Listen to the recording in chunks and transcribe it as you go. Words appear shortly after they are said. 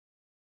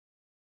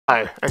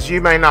As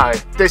you may know,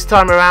 this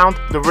time around,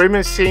 the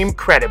rumours seem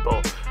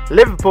credible.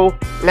 Liverpool,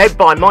 led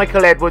by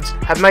Michael Edwards,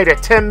 have made a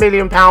 £10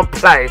 million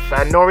play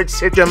for Norwich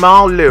City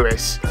Jamal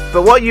Lewis.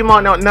 But what you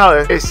might not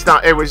know is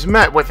that it was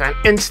met with an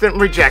instant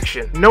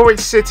rejection. Norwich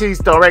City's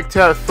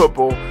director of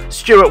football,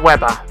 Stuart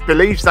Webber,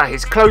 believes that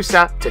he's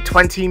closer to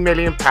 £20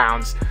 million.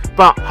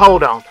 But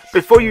hold on,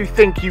 before you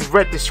think you've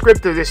read the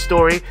script of this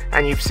story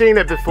and you've seen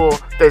it before,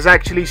 there's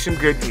actually some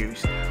good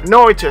news.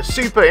 Norwich are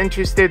super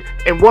interested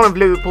in one of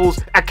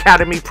Liverpool's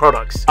academy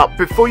products. But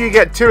before you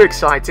get too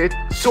excited,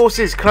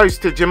 sources close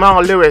to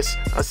Jamal Lewis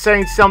are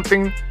saying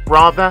something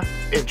rather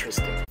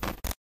interesting.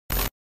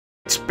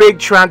 It's big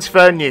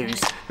transfer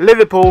news.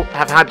 Liverpool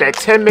have had their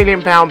 £10 million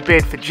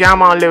bid for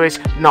Jamal Lewis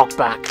knocked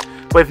back,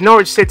 with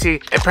Norwich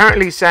City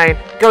apparently saying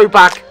go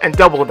back and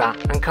double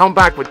that and come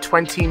back with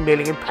 £20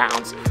 million.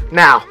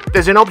 Now,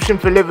 there's an option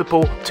for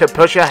Liverpool to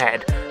push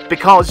ahead,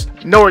 because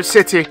Norwich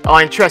City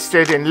are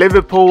interested in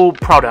Liverpool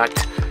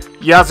product,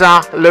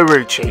 Yasser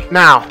Larouci.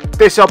 Now,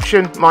 this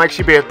option might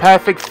actually be a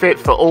perfect fit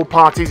for all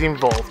parties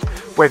involved,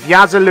 with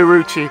Yasser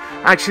Larouci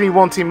actually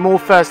wanting more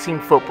first team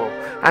football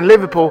and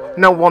Liverpool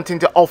not wanting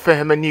to offer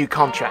him a new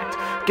contract,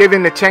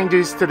 given the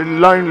changes to the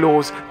loan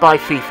laws by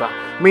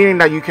FIFA, meaning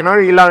that you can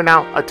only loan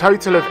out a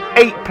total of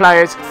 8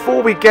 players.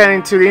 Before we get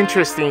into the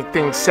interesting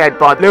things said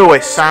by the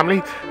Lewis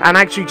family and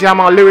actually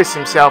Jamal Lewis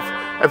himself,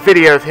 a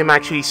video of him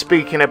actually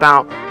speaking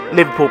about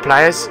Liverpool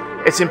players,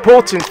 it's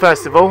important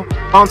first of all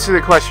answer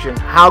the question,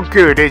 how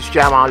good is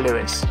Jamal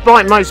Lewis?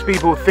 Despite most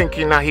people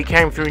thinking that he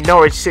came through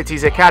Norwich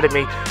City's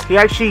academy, he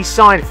actually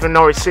signed for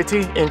Norwich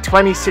City in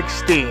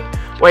 2016,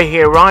 where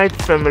he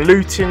arrived from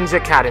Luton's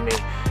academy,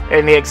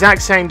 in the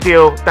exact same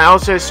deal that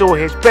also saw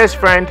his best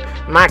friend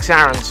Max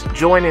Aarons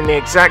join in the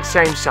exact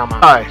same summer.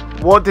 So,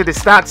 what did the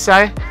stats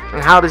say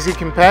and how does he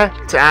compare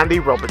to Andy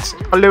Robertson?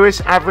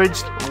 Lewis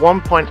averaged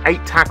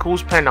 1.8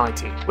 tackles per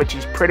 90, which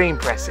is pretty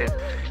impressive.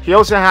 He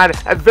also had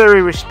a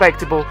very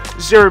respectable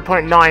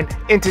 0.9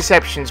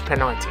 interceptions per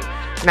 90.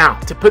 Now,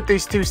 to put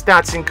these two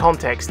stats in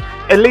context,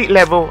 elite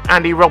level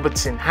Andy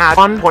Robertson had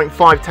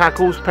 1.5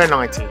 tackles per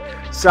 90,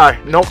 so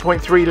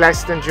 0.3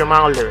 less than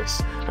Jamal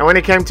Lewis. And when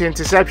it came to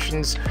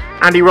interceptions,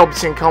 Andy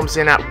Robertson comes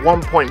in at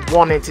 1.1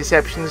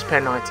 interceptions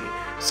per 90.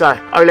 So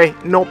only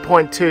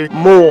 0.2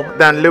 more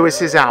than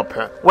Lewis's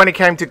output. When it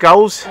came to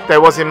goals,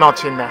 there wasn't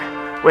much in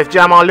there, with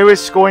Jamal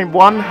Lewis scoring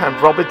 1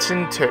 and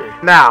Robertson 2.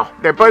 Now,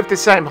 they're both the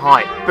same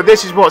height, but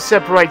this is what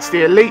separates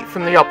the elite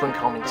from the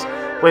up-and-comings,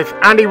 with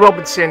Andy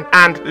Robertson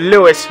and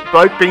Lewis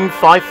both being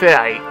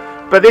 5'8".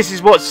 But this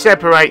is what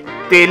separates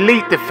the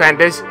elite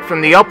defenders from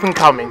the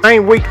up-and-coming. The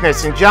main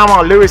weakness in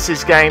Jamal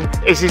Lewis's game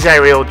is his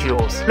aerial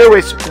duels.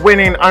 Lewis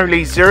winning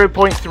only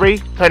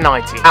 0.3 per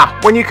 90.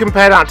 When you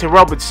compare that to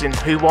Robertson,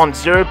 who won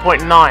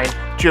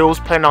 0.9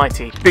 duels per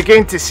 90,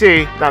 begin to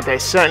see that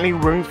there's certainly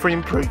room for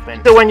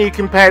improvement. So when you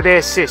compare their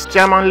assists,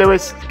 Jamal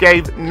Lewis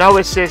gave no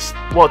assist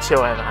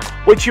whatsoever,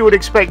 which you would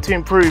expect to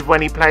improve when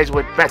he plays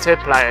with better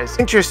players.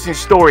 Interesting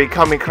story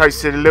coming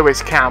close to the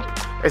Lewis camp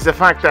is the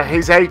fact that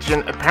his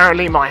agent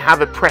apparently might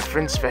have a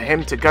preference for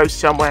him to go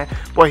somewhere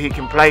where he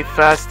can play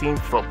first team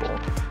football.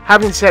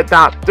 Having said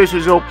that, this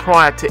was all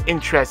prior to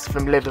interest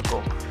from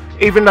Liverpool,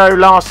 even though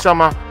last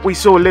summer we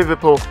saw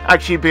Liverpool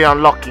actually be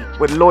unlucky,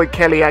 with Lloyd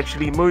Kelly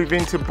actually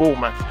moving to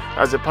Bournemouth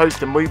as opposed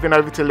to moving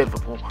over to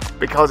Liverpool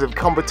because of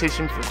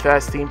competition for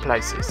first team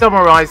places. To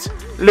summarise,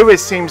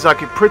 Lewis seems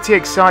like a pretty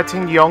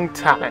exciting young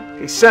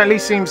talent. He certainly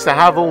seems to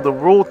have all the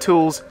raw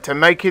tools to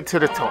make it to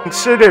the top.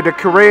 Considered a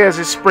career as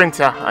a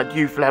sprinter at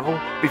youth level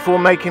before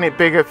making it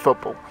big at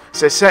football,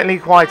 so certainly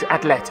quite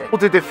athletic. All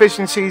the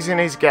deficiencies in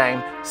his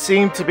game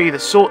seem to be the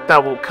sort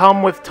that will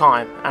come with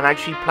time and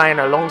actually playing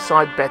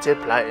alongside better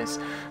players.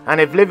 And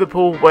if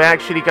Liverpool were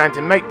actually going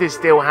to make this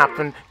deal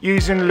happen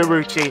using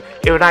Larouci,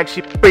 it would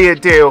actually be a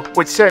deal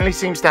which certainly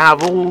seems to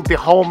have all the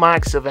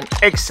hallmarks of an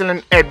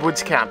excellent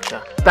Edwards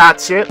capture.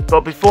 That's it,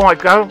 but before I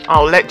go,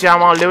 I'll let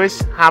Jamal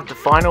Lewis have the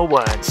final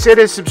word.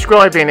 Consider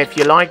subscribing if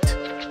you liked.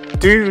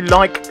 Do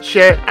like,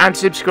 share and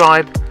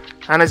subscribe.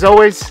 And as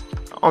always,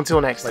 until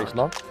next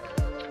time.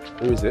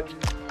 Who is it?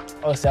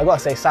 Honestly, I gotta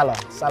say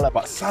Salah.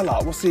 But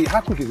Salah, what's he?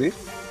 How quick is he?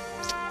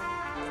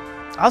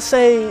 I'll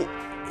say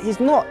he's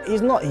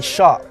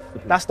sharp.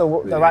 That's the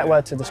right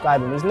word to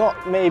describe him. He's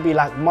not maybe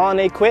like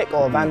Mane quick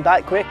or Van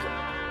Dijk quick,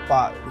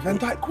 but Van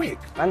Dijk quick.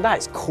 Van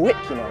Dijk's quick,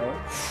 you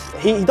know.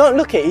 He don't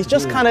look it. He's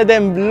just kind of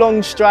them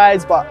long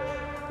strides, but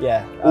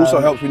yeah. Also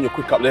helps when you're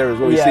quick up there as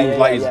well. He seems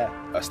like he's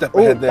a step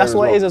ahead there. That's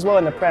what it is as well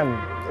in the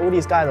Prem. All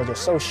these guys are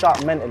just so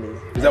sharp mentally.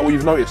 Is that what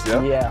you've noticed,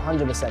 yeah? Yeah,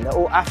 100%. They're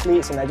all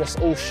athletes and they're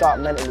just all sharp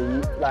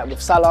mentally. Like with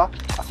Salah,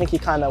 I think he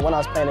kind of, when I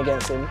was playing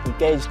against him, he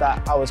gauged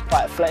that I was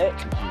quite athletic,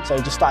 so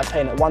he just started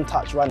playing at one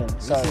touch running.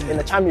 So in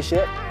the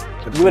Championship,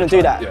 you wouldn't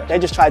do that. They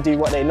just try to do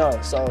what they know.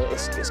 So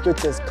it's good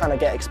to kind of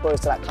get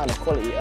exposed to that kind of quality.